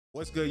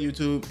What's good,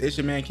 YouTube? It's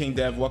your man King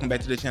Dev. Welcome back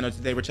to the channel.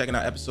 Today we're checking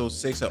out episode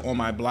 6 of On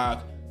My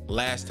Block.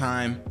 Last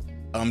time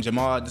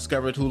Jamal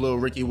discovered who Lil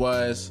Ricky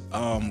was.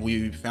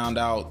 We found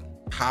out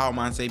how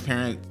Monse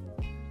parent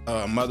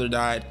mother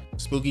died.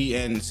 Spooky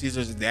and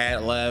Caesar's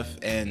dad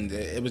left, and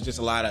it was just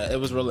a lot of it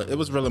was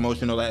real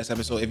emotional last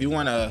episode. If you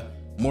want a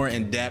more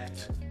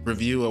in-depth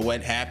review of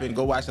what happened,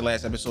 go watch the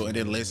last episode and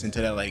then listen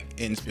to that like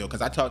end spiel,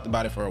 because I talked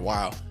about it for a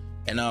while.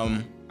 And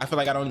I feel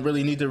like I don't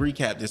really need to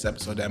recap this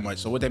episode that much.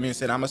 So with that being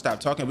said, I'm gonna stop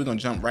talking. We're gonna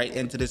jump right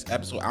into this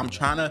episode. I'm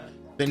trying to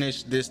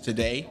finish this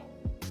today,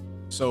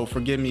 so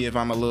forgive me if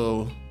I'm a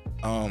little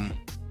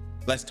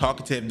less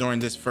talkative during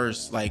this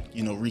first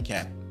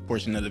recap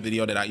portion of the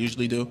video that I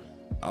usually do.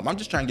 I'm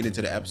just trying to get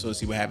into the episode,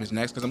 see what happens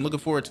next, because I'm looking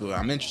forward to it.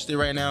 I'm interested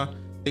right now.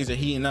 Things are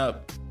heating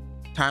up,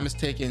 time is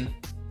ticking,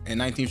 and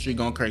 19th Street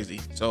going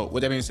crazy. So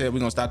with that being said, we're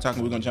gonna stop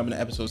talking. We're gonna jump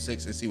into episode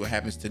 6 and see what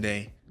happens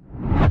today.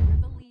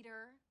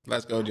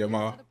 Let's go,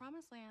 Jamal.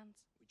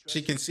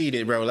 She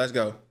conceded, bro. Let's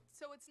go.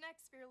 So what's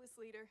next, fearless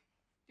leader?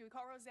 Do we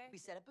call Rose? We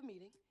set up a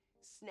meeting,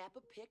 snap a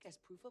pic as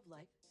proof of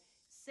life,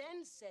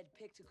 send said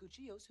pic to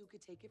Cuchillos, who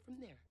could take it from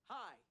there.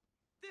 Hi,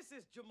 this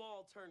is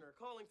Jamal Turner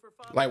calling for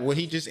Father. Like, will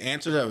he just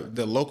answer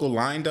the local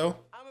line though?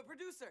 I'm a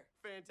producer.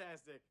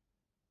 Fantastic.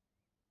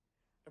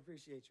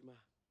 Appreciate you, Ma.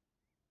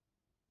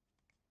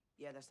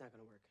 Yeah, that's not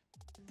gonna work.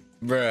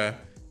 Bruh.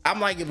 I'm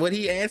like, would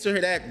he answer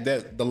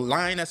the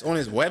line that's on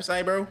his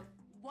website, bro?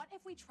 What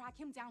if we track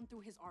him down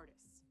through his artists?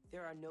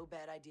 There are no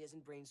bad ideas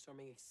in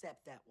brainstorming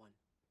except that one.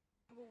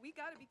 Well, we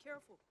gotta be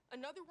careful.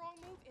 Another wrong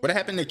move. What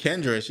happened to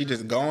Kendra? Is she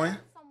just going?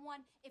 Someone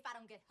if I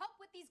don't get help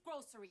with these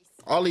groceries.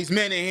 All these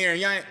men in here,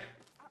 y'all ain't...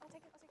 I'll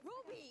take it.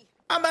 Ruby!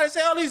 I'm about to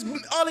say all these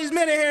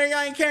men in here,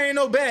 y'all ain't carrying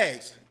no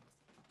bags.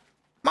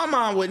 My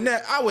mom would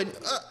never.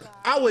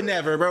 I would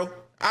never, bro.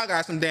 I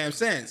got some damn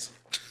sense.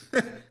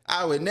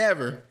 I would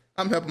never.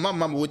 I'm helping my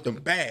mama with them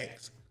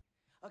bags.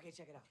 Okay,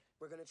 check it out.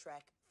 We're gonna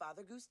track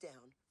Father Goose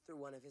down through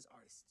one of his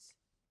artists.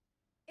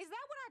 Is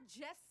that what I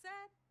just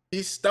said?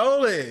 He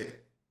stole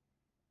it.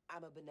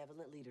 I'm a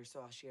benevolent leader,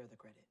 so I'll share the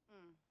credit.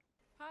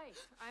 Hi,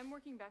 I'm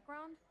working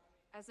background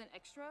as an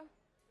extra.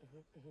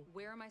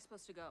 Where am I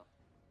supposed to go?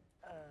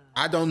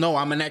 I don't know.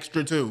 I'm an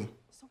extra too.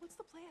 So what's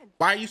the plan?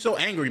 Why are you so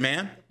angry,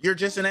 man? You're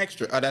just an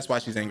extra. Oh, that's why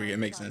she's angry. It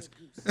makes sense.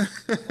 Where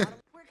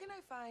can I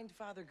find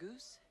Father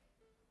Goose?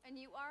 And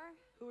you are?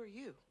 Who are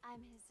you? I'm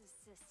his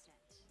assistant.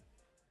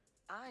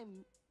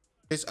 I'm...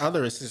 His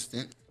other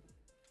assistant.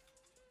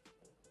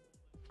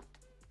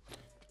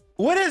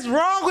 What is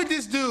wrong with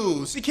this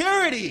dude?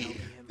 Security.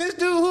 This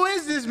dude, who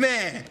is this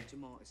man?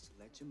 Jamal is to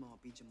let Jamal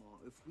be Jamal.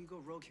 If we go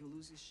rogue, he'll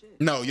lose his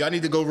shit. No, y'all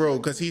need to go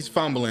rogue because he's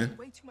fumbling.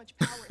 Way too much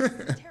power.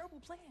 It's a terrible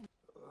plan.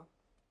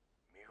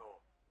 Mijo.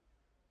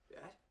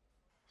 Dad?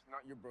 It's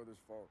not your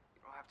brother's fault.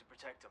 You don't have to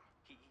protect him.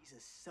 He's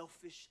a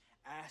selfish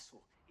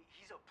asshole.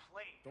 He's a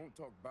play. Don't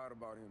talk bad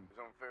about him. It's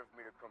unfair for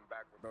me to come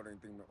back without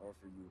anything to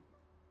offer you.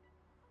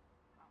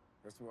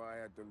 That's why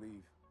I had to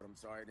leave. But I'm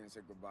sorry I didn't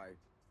say goodbye.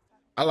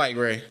 I like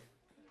Ray.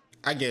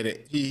 I get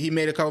it. He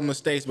made a couple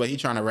mistakes, but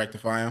he's trying to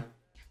rectify them.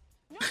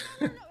 No,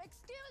 excuse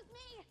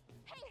me.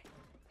 Hey,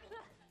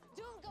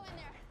 don't go in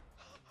there.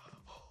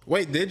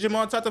 Wait, did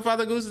Jamal talk to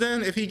Father Goose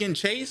then? If he getting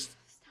chased?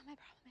 It's not my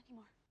problem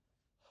anymore.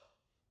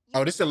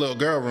 Oh, this is a little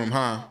girl room,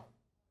 huh?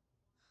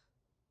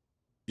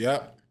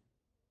 Yep.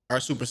 Our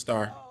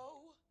superstar.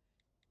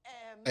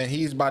 And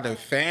he's about to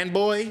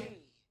fanboy.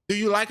 Do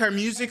you like her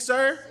music,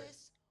 sir?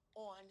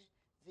 On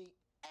the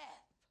F.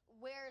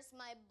 Where's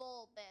my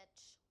bull, bitch?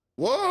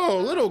 Whoa,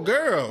 little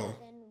girl.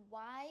 Then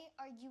why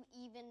are you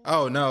even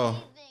Oh, no.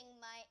 breathing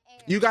my air?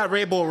 You got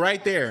Ray Bull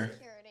right there.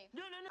 Security.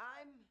 No.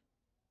 I'm...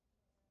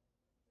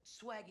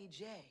 Swaggy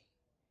J.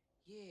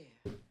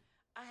 Yeah.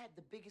 I had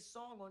the biggest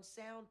song on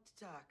Sound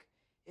Talk.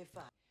 If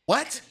I...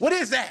 What? What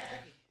is that?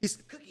 He's...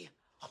 Cookie.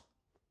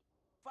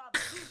 Father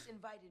Goose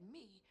invited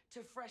me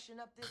to freshen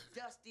up this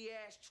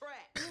dusty-ass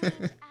track. You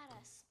need to add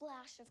a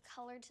splash of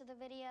color to the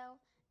video.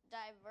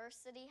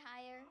 Diversity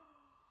higher.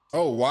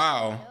 Oh,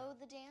 wow. Know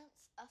the dance.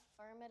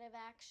 Affirmative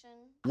action.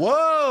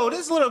 Whoa,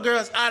 this little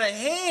girl's out of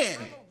hand.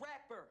 I'm a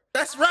rapper.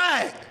 That's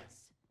right.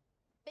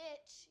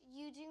 Bitch,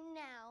 you do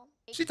now.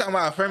 She talking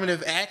about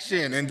affirmative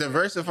action and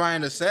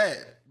diversifying the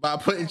set by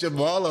putting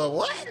Jamal on.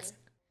 What?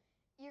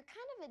 You're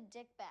kind of a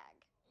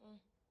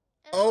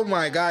dickbag. Oh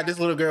my God, this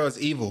little girl is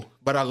evil,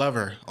 but I love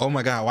her. Oh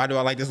my God, why do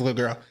I like this little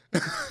girl?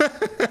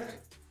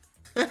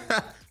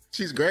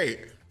 She's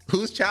great.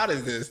 Whose child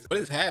is this? What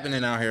is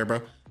happening out here,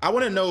 bro? I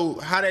want to know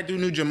how that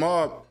dude knew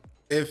Jamal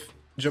if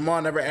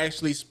Jamal never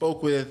actually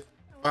spoke with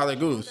Father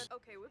Goose.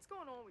 Okay, what's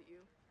going on with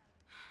you?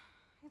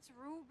 It's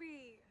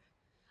Ruby.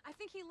 I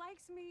think he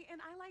likes me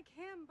and I like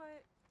him,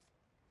 but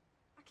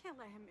I can't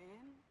let him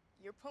in.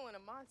 You're pulling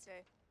a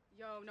Monte.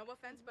 Yo, no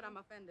offense, but I'm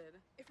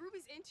offended. If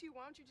Ruby's into you,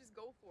 why don't you just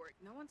go for it?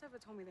 No one's ever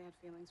told me they had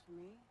feelings for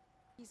me.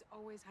 He's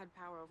always had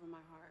power over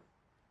my heart.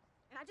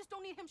 And I just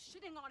don't need him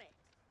shitting on it.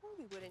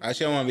 Ruby wouldn't. I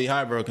still want to be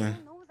heartbroken.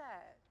 I know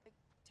that. Like,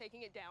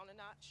 taking it down a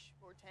notch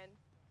or 10.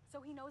 So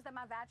he knows that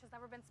my vag has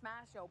never been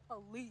smashed, yo.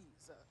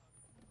 Please.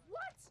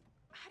 What?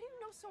 How do you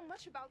know so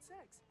much about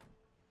sex?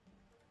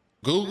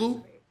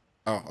 Google?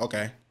 Oh,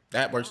 okay.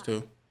 That works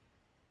too.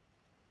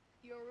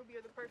 You and Ruby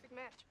are the perfect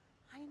match.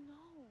 I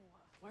know.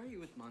 Why are you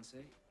with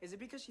Monse? Is it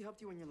because she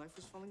helped you when your life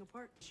was falling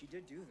apart? She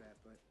did do that,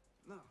 but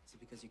no. Is it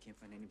because you can't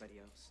find anybody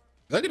else?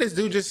 Look at this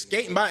dude just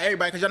skating by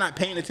everybody because y'all not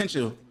paying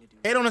attention.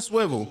 Head on a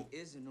swivel. She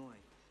is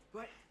annoying,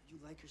 but you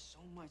like her so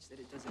much that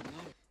it doesn't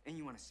matter. And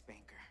you want to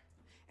spank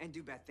her and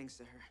do bad things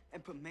to her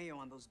and put mayo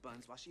on those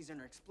buns while she's in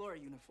her Explorer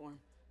uniform.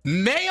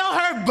 Mayo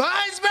her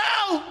buns,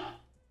 bro.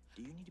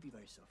 Do you need to be by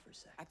yourself for a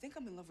sec? I think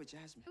I'm in love with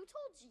Jasmine. Who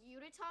told you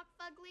to talk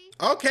fugly?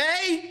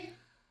 Okay.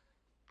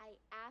 I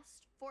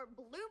asked for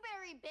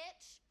blueberry,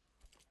 bitch.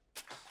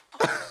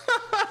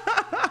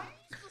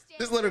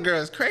 This little girl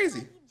is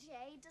crazy.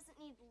 Jay doesn't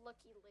need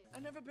looky-loo.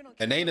 I've never been on.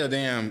 And they the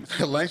damn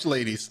lunch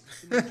ladies.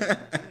 Come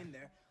in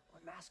there,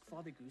 mask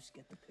Father Goose,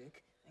 get the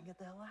pic, and get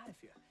the hell out of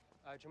here.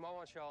 Jamal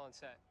wants you all on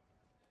set.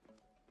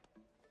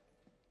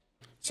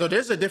 So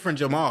there's a different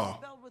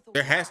Jamal.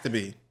 There has to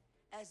be.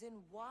 As in,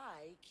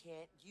 why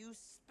can't you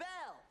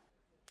spell?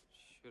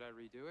 Should I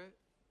redo it?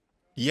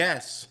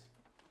 Yes.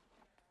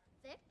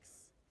 Fix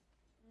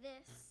this.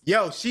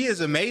 Yo, she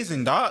is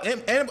amazing, dog.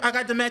 And I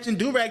got the matching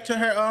do-rag to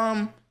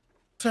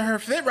her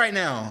fit right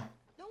now.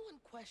 No one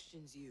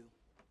questions you.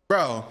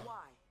 Bro, Why?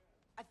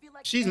 I feel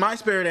like she's my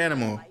spirit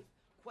animal. life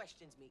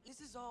questions me.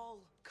 This is all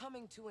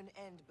coming to an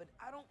end, but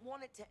I don't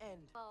want it to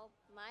end. Well,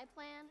 my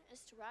plan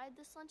is to ride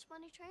this lunch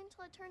money train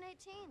till I turn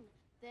 18.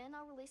 Then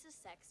I'll release a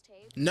sex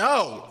tape.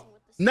 No. Dancing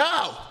with the No.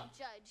 Stars,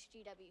 Judge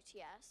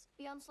GWTS.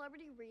 Be on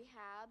Celebrity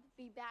Rehab.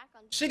 Be back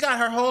on. She got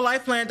her whole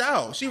life planned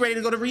out. She ready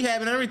to go to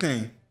rehab and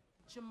everything.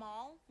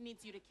 Jamal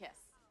needs you to kiss.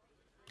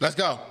 Let's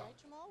go. All right,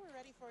 Jamal, we're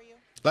ready for you.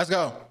 Let's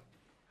go.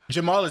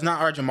 Jamal is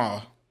not our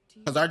Jamal.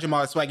 Because our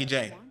Jamal is Swaggy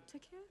J. Want to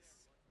kiss?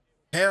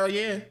 Hell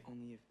yeah.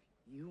 Only if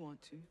you want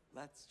to.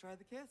 Let's try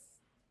the kiss.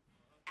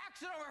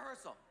 Action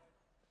rehearsal.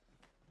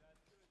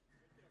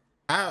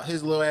 Out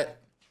his little at.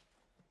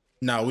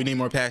 No, we need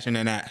more passion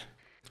than that.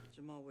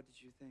 Jamal, what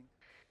did you think?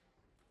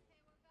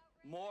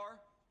 More?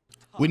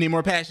 We need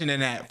more passion than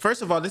that.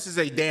 First of all, this is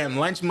a damn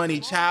lunch money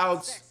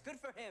child's. Good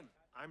for him.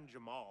 I'm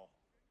Jamal.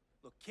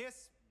 Look,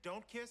 kiss,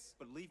 don't kiss,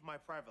 but leave my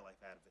private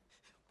life out of it.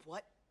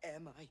 What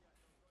am I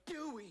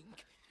doing?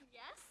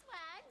 Yes,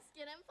 Swags.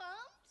 Get him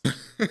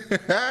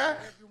pumped.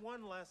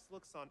 Everyone, last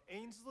looks on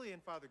Ainsley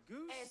and Father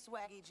Goose. And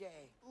Swaggy J.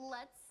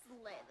 Let's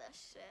slay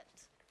this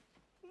shit.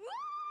 Woo!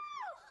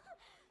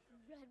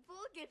 Red Bull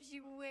gives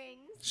you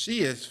wings.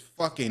 She is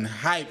fucking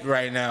hyped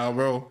right now,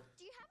 bro.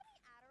 Do you have any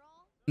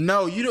Adderall?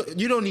 No,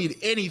 you don't need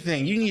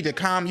anything. You need to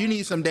calm. You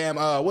need some damn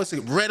what's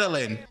it?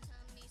 Ritalin.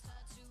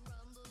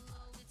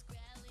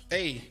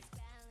 Hey.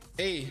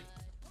 Hey.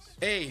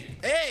 Hey.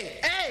 Hey.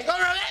 Hey. Go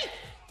Riley.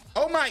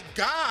 Oh my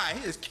God.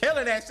 He is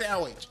killing that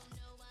sandwich.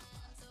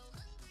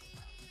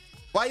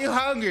 Why you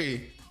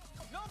hungry?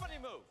 Nobody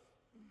move.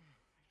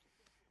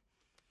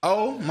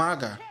 Oh my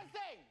God.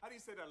 How do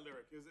you say that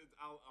lyric? Is it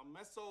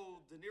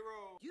Almeso De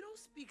Niro? You don't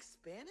speak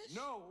Spanish?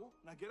 No.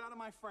 Now get out of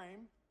my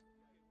frame.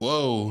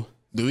 Whoa.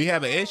 Do we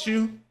have an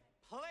issue?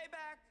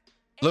 Playback.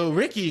 Lil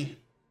Ricky,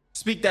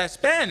 speak that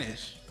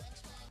Spanish.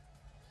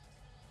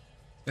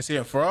 Is he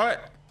a fraud?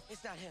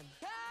 It's not him.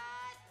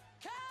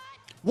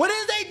 What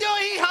is they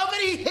doing? He hoping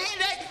he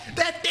hit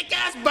that thick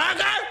ass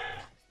burger?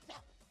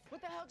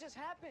 What the hell just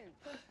happened?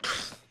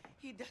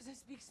 He doesn't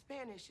speak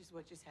Spanish is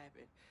what just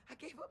happened. I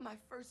gave up my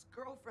first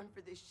girlfriend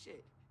for this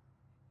shit.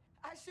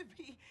 I should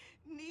be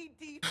knee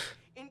deep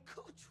in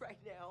cooch right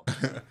now.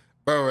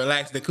 Bro,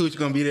 relax. The cooch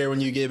gonna be there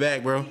when you get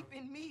back, bro. Deep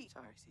in me.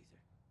 Sorry, Caesar.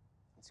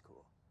 It's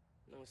cool.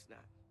 No, it's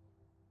not.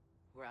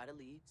 We're out of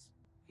leads.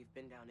 We've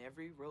been down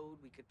every road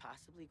we could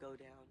possibly go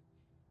down.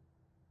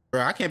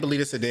 Bro, I can't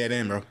believe it's a dead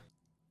end, bro.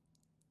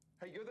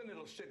 Hey, you're the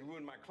little shit who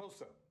ruined my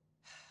close-up.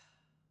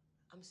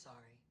 I'm sorry.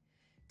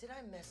 Did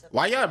I mess up?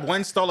 Why y'all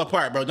one stall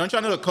apart, bro? Don't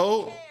y'all know the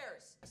code? Who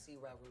cares? I see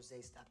why Rose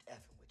stopped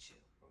effing with you.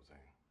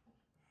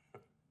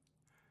 Rose.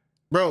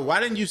 Bro, why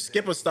didn't you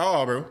skip a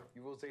stall, bro?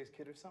 You Rose's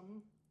kid or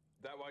something?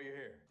 That why you're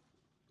here?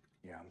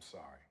 Yeah, I'm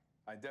sorry.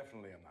 I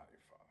definitely am not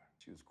your father.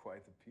 She was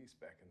quite the piece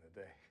back in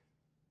the day.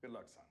 Good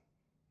luck, son.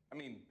 I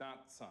mean,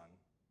 not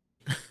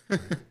son.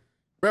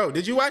 Bro,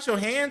 did you wash your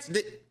hands?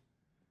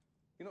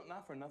 You know,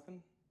 not for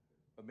nothing,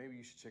 but maybe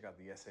you should check out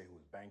the essay who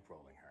was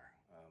bankrolling her.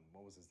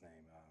 What was his name?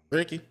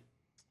 Ricky.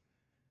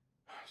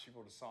 She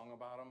wrote a song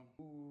about him.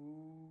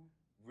 Ooh,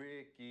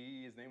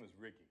 Ricky. His name was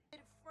Ricky.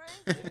 Did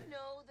Frank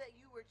know that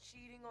you were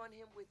cheating on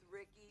him with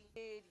Ricky?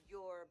 Did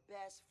your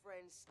best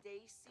friend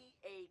Stacy,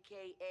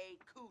 aka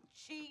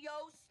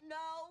Cuchillos,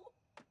 know?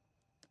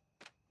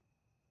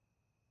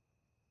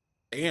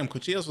 Damn,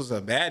 Cuchillos was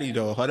a baddie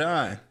though. Hold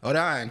on. Hold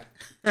on.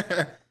 Get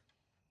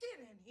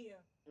in here.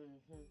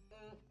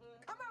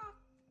 Come on.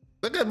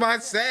 Look at my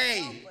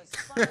say.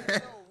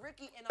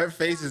 Her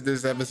faces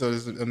this episode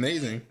is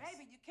amazing.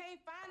 Baby, you can't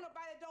find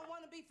nobody that don't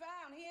want to be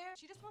found here.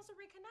 She just wants to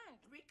reconnect.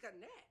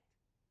 Reconnect?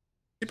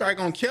 He probably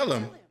gonna kill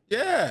him.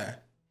 Yeah.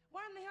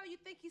 Why in the hell you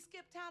think he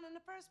skipped town in the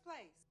first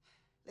place?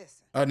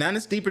 Listen. Oh, now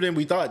it's deeper than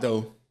we thought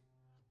though.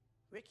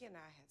 Ricky and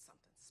I had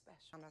something special.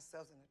 Found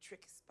ourselves in a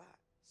tricky spot.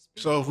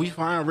 So if we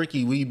find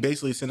Ricky, we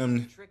basically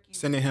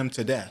sending him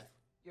to death.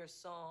 Your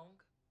song,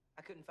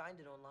 I couldn't find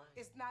it online.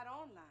 It's not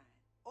online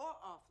or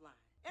offline.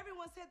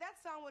 Everyone said that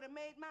song would have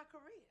made my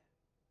career.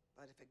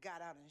 But if it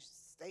got out and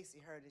Stacy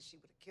heard it, she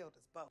would have killed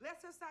us both.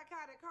 Bless her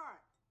psychotic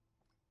heart.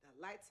 The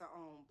lights are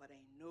on, but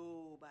ain't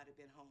nobody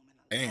been home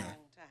in a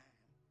long time.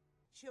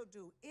 She'll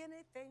do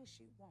anything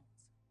she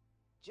wants.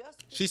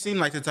 She seemed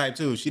like the type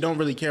too. She don't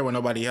really care what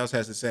nobody else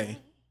has to say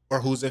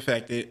or who's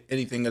affected,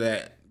 anything of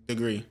that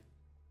degree.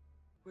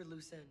 We're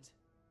loose ends.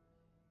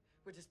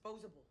 We're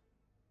disposable.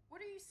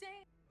 What are you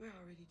saying? We're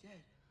already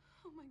dead.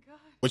 Oh my God.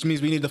 Which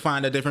means we need to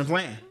find a different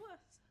plan.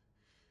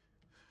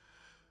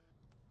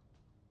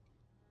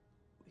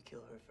 We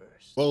kill her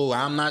first. Whoa,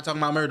 I'm not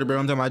talking about murder, bro.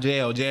 I'm talking about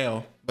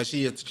jail. But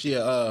she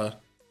a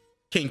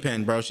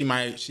kingpin, bro. She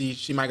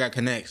might got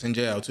connects in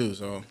jail too.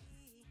 So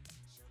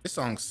this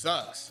song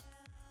sucks.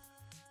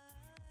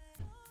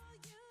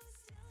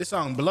 This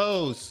song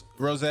blows,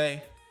 Rose.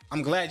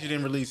 I'm glad you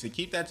didn't release it.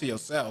 Keep that to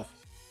yourself.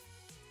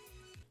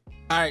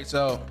 All right,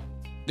 so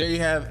there you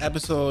have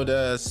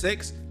episode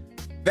 6.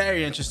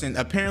 Very interesting.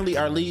 Apparently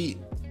our lead,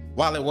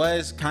 while it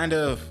was kind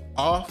of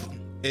off,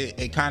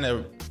 it kind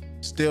of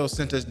still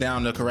sent us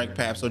down the correct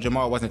path. So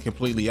Jamal wasn't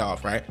completely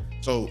off, right?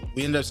 So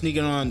we ended up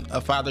sneaking on a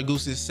Father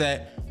Goose's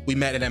set. We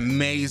met an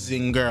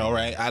amazing girl,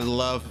 right? I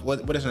love,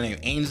 what is her name?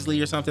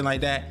 Ainsley or something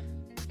like that.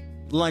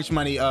 Lunch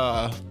Money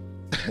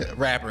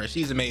rapper.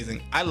 She's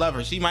amazing. I love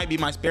her. She might be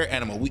my spirit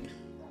animal.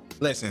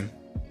 Listen,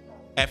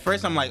 at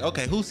first I'm like,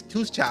 okay,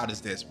 whose child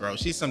is this, bro?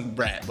 She's some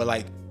brat, but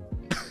like,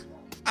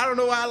 I don't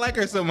know why I like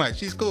her so much.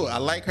 She's cool. I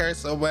like her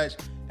so much.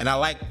 And I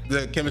like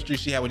the chemistry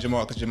she had with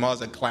Jamal, because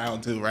Jamal's a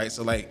clown too, right?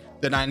 So like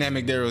the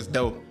dynamic there was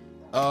dope.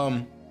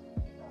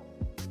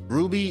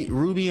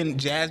 Ruby and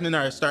Jasmine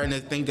are starting to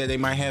think that they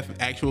might have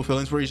actual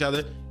feelings for each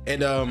other.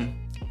 And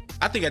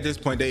I think at this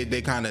point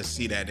they kind of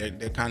see that.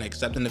 They're kind of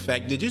accepting the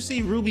fact. Did you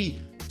see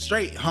Ruby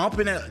straight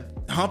humping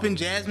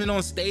Jasmine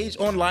on stage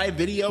on live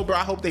video, bro?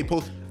 I hope they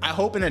post. I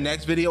hope in the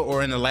next video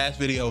or in the last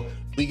video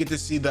we get to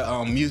see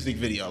the music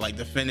video, like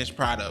the finished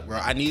product, bro.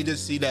 I need to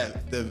see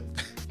that.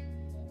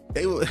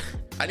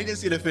 I need to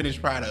see the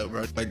finished product,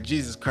 bro. But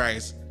Jesus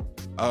Christ,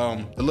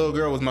 the little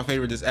girl was my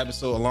favorite this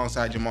episode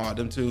alongside Jamal.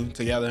 Them two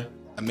together,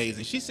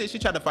 amazing. She said she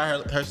tried to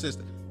fight her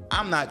sister.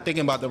 I'm not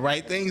thinking about the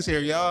right things here,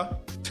 y'all.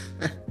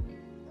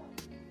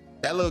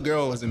 That little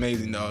girl was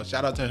amazing though.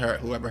 Shout out to her,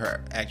 whoever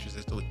her actress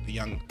is,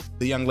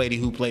 the young lady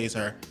who plays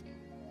her.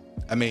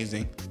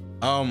 Amazing.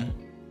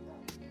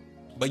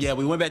 But yeah,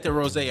 we went back to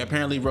Rose.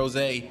 Apparently Rose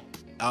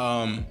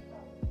and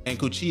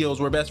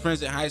Cuchillos were best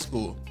friends in high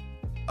school.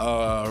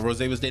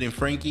 Rose was dating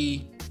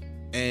Frankie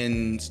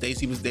and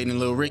Stacy was dating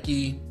Lil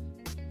Ricky.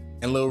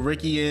 And Lil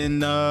Ricky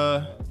and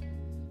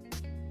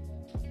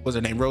what's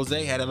her name? Rose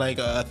had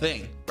a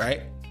thing,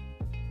 right?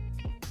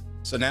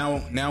 So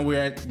now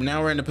we're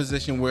in a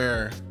position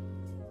where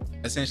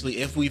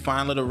essentially if we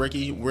find Little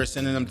Ricky, we're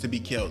sending them to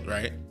be killed,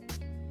 right?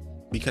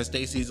 Because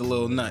Stacy's a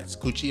little nuts.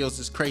 Cuchillos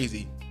is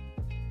crazy.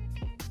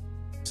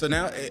 So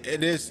now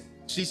it is,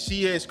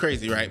 she is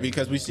crazy, right?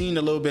 Because we've seen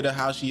a little bit of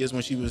how she is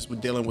when she was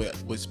dealing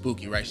with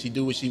Spooky, right? She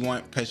do what she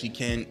want because she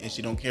can, and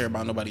she don't care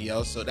about nobody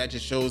else. So that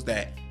just shows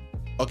that,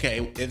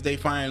 okay, if they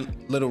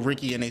find Little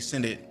Ricky and they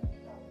send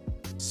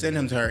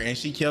him to her and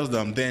she kills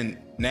them,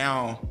 then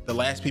now the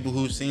last people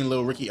who've seen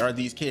Little Ricky are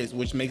these kids,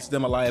 which makes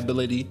them a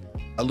liability,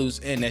 a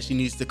loose end that she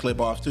needs to clip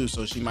off too.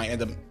 So she might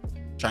end up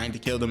trying to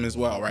kill them as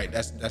well, right?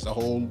 That's a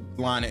whole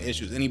line of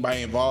issues.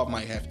 Anybody involved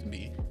might have to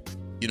be,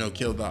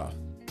 killed off.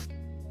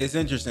 It's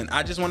interesting.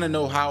 I just want to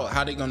know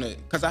how they gonna,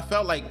 because I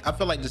felt like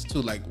this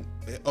too. Like,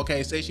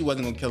 okay, say she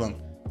wasn't gonna kill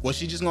him, was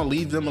she just gonna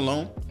leave them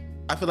alone?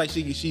 I feel like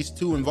she's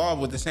too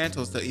involved with the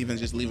Santos to even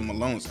just leave them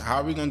alone. So how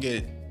are we gonna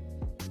get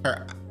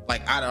her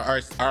like out of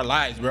our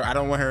lives, bro? I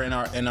don't want her in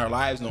our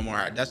lives no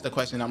more. That's the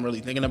question I'm really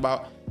thinking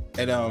about.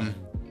 And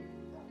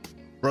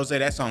Rose,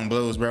 that song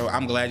blows, bro.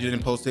 I'm glad you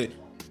didn't post it.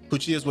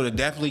 Cuchillos would have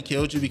definitely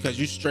killed you because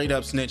you straight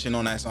up snitching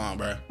on that song,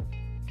 bro.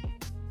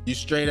 You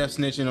straight up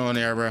snitching on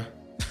there, bro.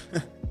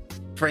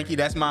 Frankie,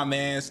 that's my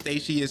man.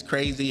 Stacy is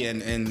crazy,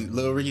 and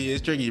Lil Ricky is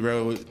tricky,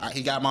 bro.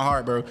 He got my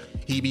heart, bro.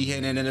 He be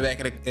hitting in the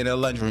back of in the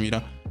lunchroom,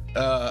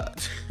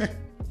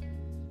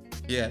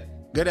 Yeah,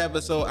 good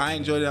episode. I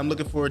enjoyed it. I'm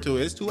looking forward to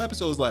it. It's 2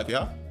 episodes left,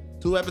 y'all.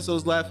 2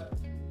 episodes left,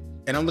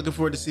 and I'm looking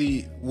forward to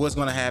see what's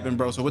gonna happen,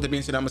 bro. So with that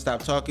being said, I'm gonna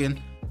stop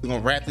talking. We're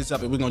gonna wrap this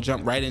up, and we're gonna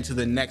jump right into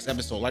the next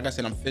episode. Like I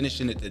said, I'm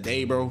finishing it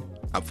today, bro.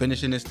 I'm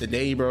finishing this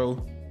today,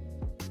 bro.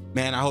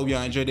 Man, I hope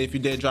y'all enjoyed it. If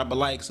you did, drop a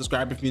like,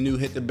 subscribe if you're new,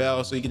 hit the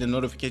bell so you get the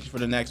notification for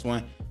the next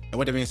one. And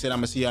with that being said, I'm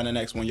gonna see y'all in the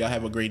next one. Y'all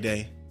have a great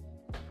day.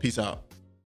 Peace out.